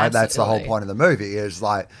 right? Absolutely. That's the whole point of the movie is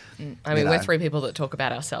like, I mean, we're three people that talk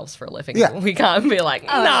about ourselves for a living. Yeah. We can't be like, no,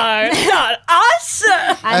 not us.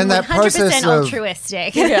 I'm And that 100% process of-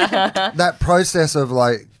 altruistic. that process of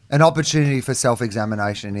like an opportunity for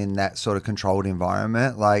self-examination in that sort of controlled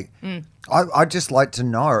environment. Like, I'd just like to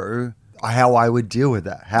know how I would deal with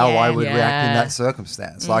that, how I would react in that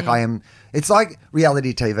circumstance. Like it's like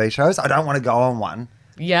reality TV shows. I don't want to go on one.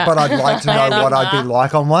 Yeah. But I'd like to know what I'd be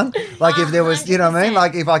like on one. Like if there was, you know what I mean?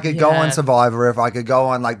 Like if I could go on Survivor, if I could go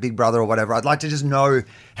on like Big Brother or whatever, I'd like to just know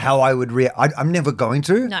how I would react. I'm never going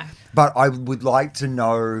to. No. But I would like to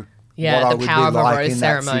know what I would be power of a like rose in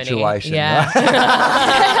ceremony. that situation. Yeah. right?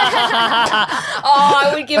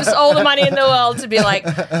 I would give us all the money in the world to be like,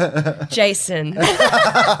 Jason.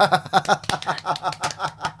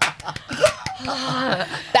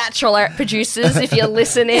 Bachelorette producers, if you're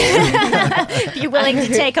listening. If you're willing to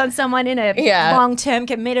take on someone in a long-term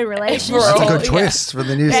committed relationship. That's a good twist for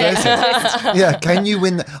the new season. Yeah, can you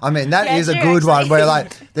win? That is a good one where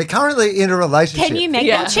like they're currently in a relationship. Can you make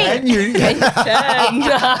them cheat? Can you?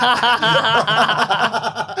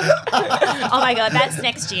 Oh my God, that's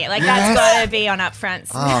next year. Like that's got to be on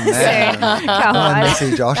Upfronts. Oh man, Come on.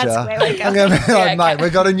 message Joshua. That's where we're I'm going to be like, mate,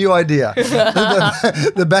 we've got a new idea.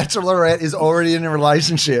 The Bachelorette is already in a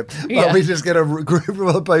relationship, but we just get a group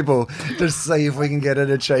of people to see if we can get her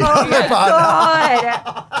to cheat on the partner.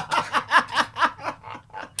 God.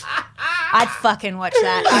 I'd fucking watch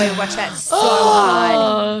that. I would watch that so hard.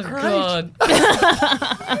 Oh,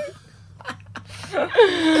 God.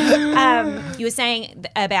 You were saying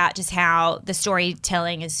about just how the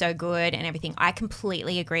storytelling is so good and everything. I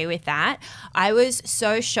completely agree with that. I was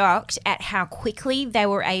so shocked at how quickly they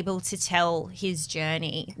were able to tell his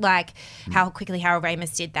journey, like how quickly Harold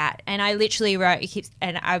Ramis did that. And I literally wrote,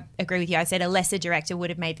 and I agree with you, I said a lesser director would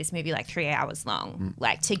have made this movie like 3 hours long,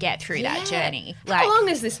 like to get through that journey. Like, how long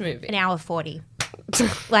is this movie? An hour 40.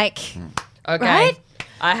 Like, okay. Right?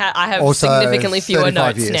 I have Also, significantly fewer 35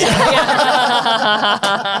 notes years. now.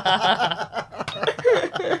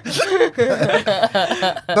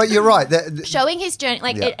 But you're right. Showing his journey,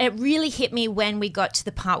 like Yeah. it really hit me when we got to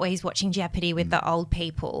the part where he's watching Jeopardy with the old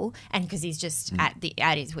people, and because he's just at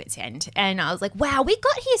his wit's end, and I was like, wow, we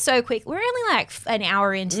got here so quick. We're only like an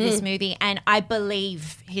hour into this movie, and I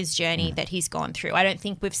believe his journey that he's gone through. I don't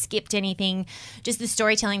think we've skipped anything. Just the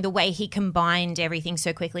storytelling, the way he combined everything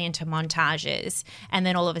so quickly into montages, and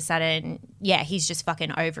then all of a sudden, he's just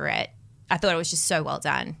fucking over it. I thought it was just so well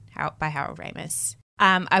done by Harold Ramis.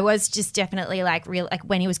 I was just definitely like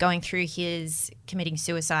when he was going through his committing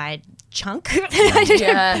suicide chunk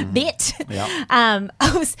bit. Yeah.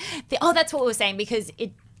 That's what we were saying, because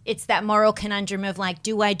it's that moral conundrum of like,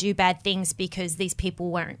 do I do bad things because these people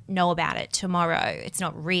won't know about it tomorrow? It's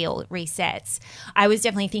not real. It resets. I was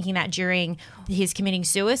definitely thinking that during his committing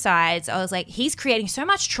suicides. I was like, he's creating so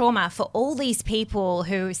much trauma for all these people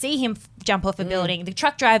who see him jump off a building, the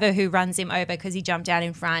truck driver who runs him over because he jumped out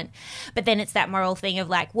in front. But then it's that moral thing of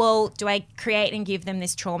like, well, do I create and give them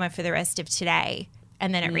this trauma for the rest of today?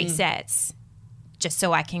 And then it resets just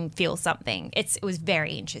so I can feel something. It was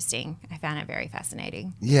very interesting. I found it very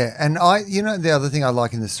fascinating. Yeah, and the other thing I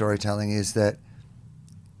like in the storytelling is that,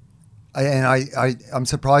 I'm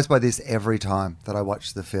surprised by this every time that I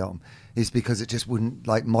watch the film, is because it just wouldn't,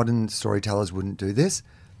 like modern storytellers wouldn't do this.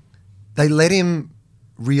 They let him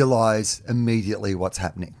realize immediately what's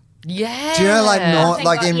happening. Yeah. Do you know, like not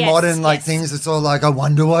like in modern yes. things, it's all like, I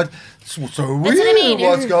wonder what. It's so weird. what I mean.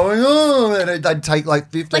 What's going on? And they'd take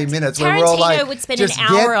like 15 minutes. Where we're all Tarantino like, would spend just an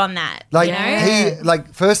hour on that. Like you know? he,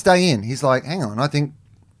 like first day in, he's like, hang on, I think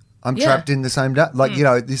I'm trapped in the same day. Like,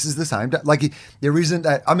 this is the same day. Like, there isn't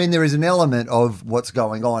that. I mean, there is an element of what's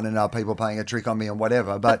going on and are people playing a trick on me and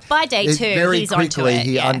whatever. But by day 2, very he's quickly onto it.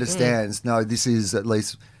 he understands, no, this is at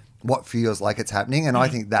least what feels like it's happening. And I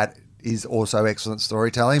think that is also excellent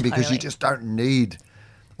storytelling because you just don't need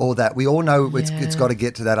all that. We all know it's got to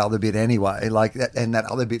get to that other bit anyway. Like that, and that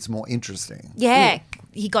other bit's more interesting. Yeah.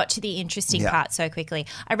 He got to the interesting part so quickly.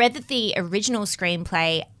 I read that the original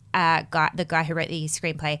screenplay the guy who wrote the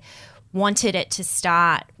screenplay wanted it to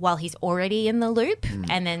start while he's already in the loop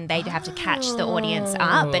and then they'd have to catch the audience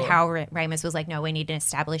up. But Harold Ramis was like, no, we need an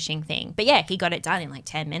establishing thing. But yeah, he got it done in like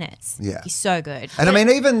 10 minutes. Yeah. He's so good. And I mean,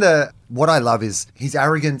 even what I love is his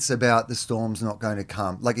arrogance about the storm's not going to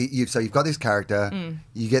come. Like, so you've got this character,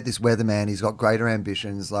 you get this weatherman, he's got greater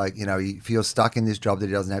ambitions, like, he feels stuck in this job that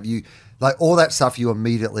he doesn't have. Like, all that stuff you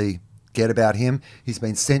immediately get about him. He's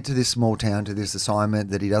been sent to this small town, to this assignment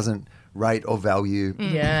that he doesn't rate or value.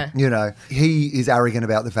 Yeah. He is arrogant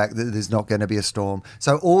about the fact that there's not going to be a storm.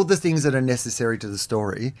 So all the things that are necessary to the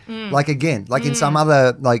story, like again, like in some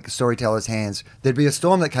other like storytellers' hands, there'd be a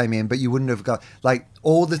storm that came in, but you wouldn't have got like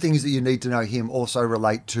all the things that you need to know him also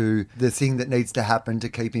relate to the thing that needs to happen to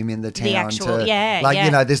keep him in the town. The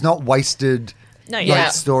actual, there's not wasted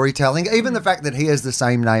storytelling. Even the fact that he has the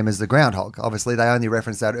same name as the Groundhog. Obviously, they only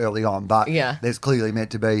reference that early on, but there's clearly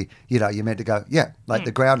meant to be, you're meant to go,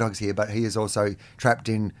 the Groundhog's here, but he is also trapped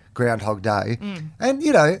in Groundhog Day. And,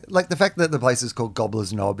 like the fact that the place is called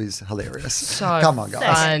Gobbler's Knob is hilarious. So come on,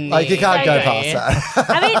 guys. funny. Like, you can't go past that.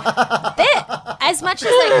 I mean, as much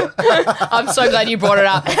as like... I'm so glad you brought it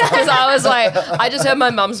up because I was like, I just heard my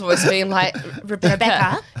mum's voice being like,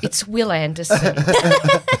 Rebecca, it's Wil Anderson.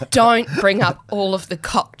 Don't bring up all of the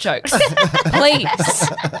cock jokes, please.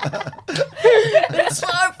 It's so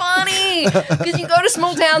funny because you go to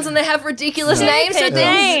small towns and they have ridiculous names for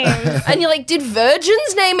things, and you're like, did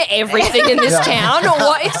virgins name everything in this town, or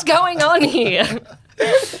what is going on here?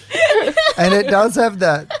 And it does have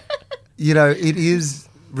that, it is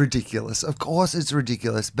ridiculous. Of course it's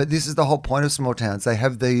ridiculous, but this is the whole point of small towns. They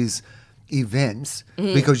have these events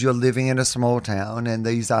because you're living in a small town, and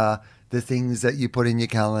these are the things that you put in your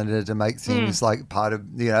calendar to make things like part of,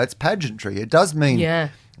 it's pageantry. It does mean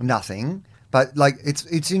nothing, but like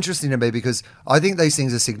it's interesting to me because I think these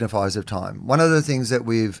things are signifiers of time. One of the things that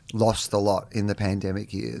we've lost a lot in the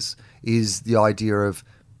pandemic years is the idea of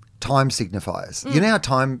time signifiers. You know how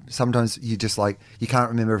time, sometimes you just like, you can't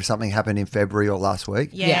remember if something happened in February or last week?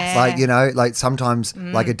 Yes. Like, like sometimes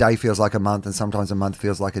like a day feels like a month and sometimes a month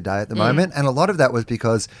feels like a day at the moment. And a lot of that was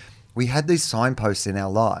because we had these signposts in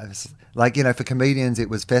our lives. Like, for comedians, it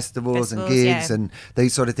was festivals and gigs and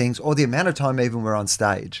these sort of things, or the amount of time even we're on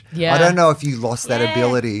stage. Yeah. I don't know if you lost that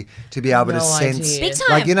ability to be able to sense. Big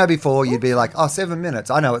time. Like, before you'd be like, 7 minutes.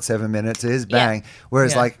 I know what 7 minutes is, bang.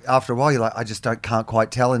 Whereas like after a while, you're like, I just can't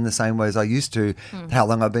quite tell in the same way as I used to how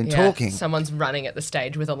long I've been talking. Someone's running at the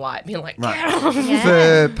stage with a light, being like,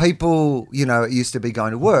 For people, it used to be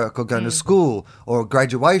going to work or going to school or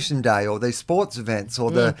graduation day or these sports events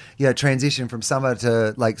or the, transition from summer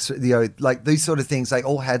to like these sort of things. They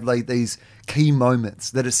all had like these key moments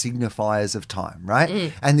that are signifiers of time,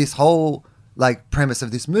 right? And this whole like premise of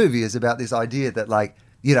this movie is about this idea that like,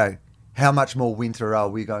 how much more winter are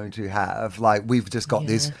we going to have? Like, we've just got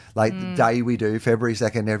this like day we do February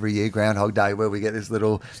 2nd every year, Groundhog Day, where we get this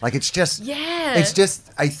little like it's just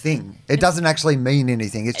a thing. It doesn't actually mean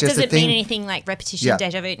anything. It's just a thing. Doesn't mean anything like repetition,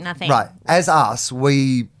 deja vu, nothing. Right. As us,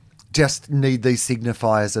 we just need these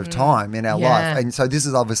signifiers of time in our life. And so this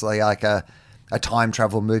is obviously like a time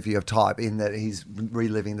travel movie of type in that he's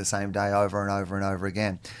reliving the same day over and over and over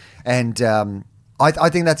again. And I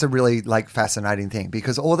think that's a really like fascinating thing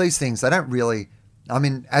because all these things, they don't really, I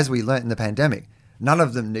mean, as we learnt in the pandemic, none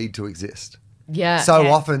of them need to exist. Yeah. So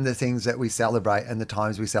often the things that we celebrate and the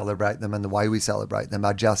times we celebrate them and the way we celebrate them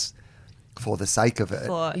are just for the sake of it,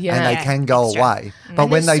 and they can go away. But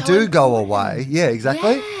when they do go away,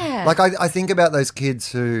 exactly. Like I think about those kids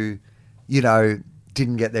who,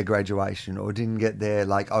 didn't get their graduation or didn't get their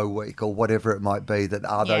like O week or whatever it might be. That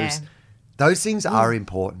are those things are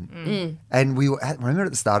important. And we remember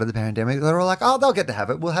at the start of the pandemic, they were all like, "Oh, they'll get to have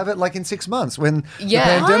it. We'll have it like in 6 months when the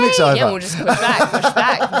pandemic's over." Yeah, we'll just push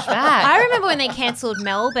back. I remember when they cancelled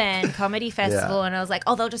Melbourne Comedy Festival, and I was like,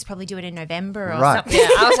 "Oh, they'll just probably do it in November or something." Yeah,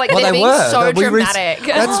 I was like, "They're being so dramatic."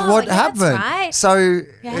 That's what happened. That's right. So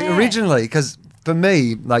originally, because for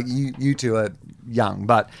me, like you two are young,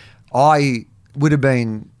 but I would have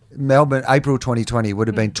been Melbourne, April 2020 would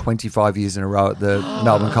have been 25 years in a row at the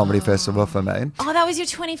Melbourne Comedy Festival for me. Oh, that was your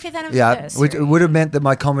 25th anniversary. Yeah, which would have meant that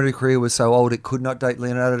my comedy career was so old it could not date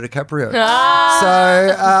Leonardo DiCaprio.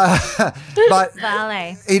 But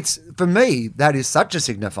Vale. it's, for me, that is such a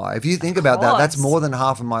signifier. If you think about that, that's more than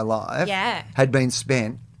half of my life had been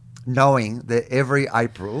spent knowing that every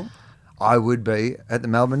April I would be at the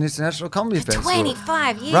Melbourne International Comedy Festival.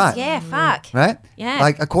 25 years, right. Yeah, fuck. Right? Yeah.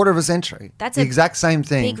 Like a quarter of a century. That's the exact same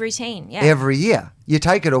thing. Big routine, yeah. Every year. You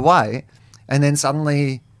take it away and then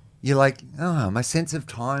suddenly you're like, oh, my sense of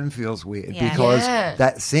time feels weird because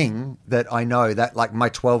that thing that I know, that like my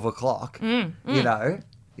 12 o'clock, you know,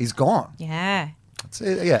 is gone. Yeah.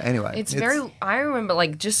 Anyway. It's very, I remember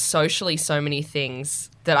like just socially so many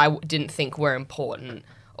things that I didn't think were important.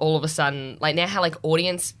 All of a sudden, like now how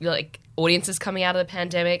audiences coming out of the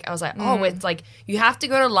pandemic, I was like, oh, it's like you have to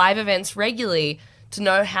go to live events regularly to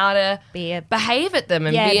know how to behave at them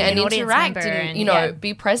and be an interact and you know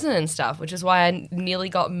be present and stuff, which is why I nearly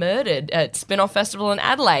got murdered at Spin-Off Festival in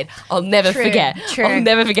Adelaide. I'll never forget. I'll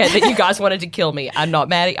never forget that you guys wanted to kill me. I'm not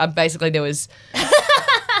mad. Basically, there was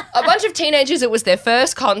a bunch of teenagers. It was their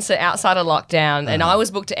first concert outside of lockdown, and I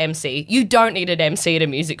was booked to MC. You don't need an MC at a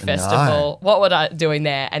music festival. No. What was I doing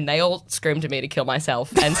there? And they all screamed at me to kill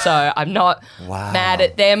myself. And so I'm not mad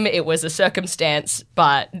at them. It was a circumstance,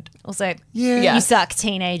 but also, you suck,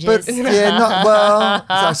 teenagers. But,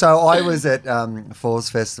 so I was at Falls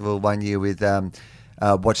Festival one year with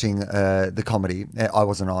watching the comedy. I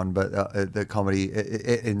wasn't on, but the comedy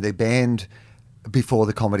in the band. Before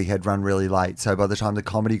the comedy had run really late. So by the time the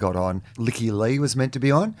comedy got on, Licky Lee was meant to be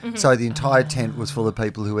on. Mm-hmm. So the entire tent was full of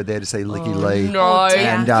people who were there to see Licky Lee. No,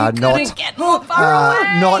 and not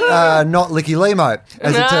Licky Limo,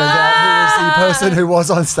 as it turned out, who was the person who was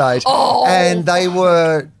on stage. Oh. And they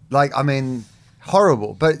were like, I mean,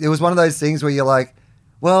 horrible. But it was one of those things where you're like,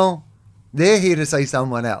 well, they're here to see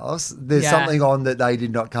someone else. There's something on that they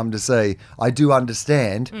did not come to see. I do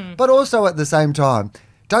understand. But also at the same time,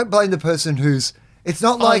 don't blame the person who's. It's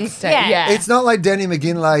not like it's not like Danny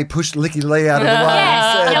McGinlay pushed Licky Lee out of the way.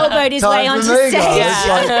 Yeah, elbowed his way onto stage.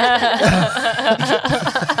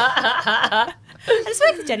 I just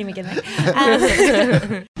worked with Danny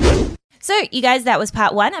McGinlay. So, you guys, that was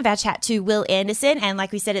part one of our chat to Wil Anderson. And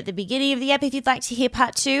like we said at the beginning of the app, if you'd like to hear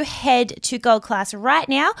part two, head to Gold Class right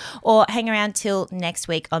now or hang around till next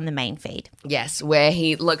week on the main feed. Yes, where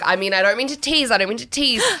I don't mean to tease,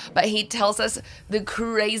 but he tells us the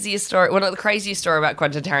craziest story, one of the craziest story about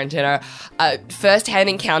Quentin Tarantino, first-hand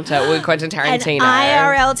encounter with Quentin Tarantino.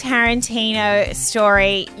 An IRL Tarantino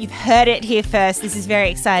story. You've heard it here first. This is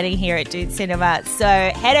very exciting here at Dude Cinema. So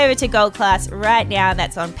head over to Gold Class right now.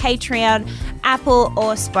 That's on Patreon, Apple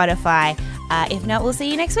or Spotify. If not, we'll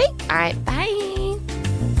see you next week. All right, bye.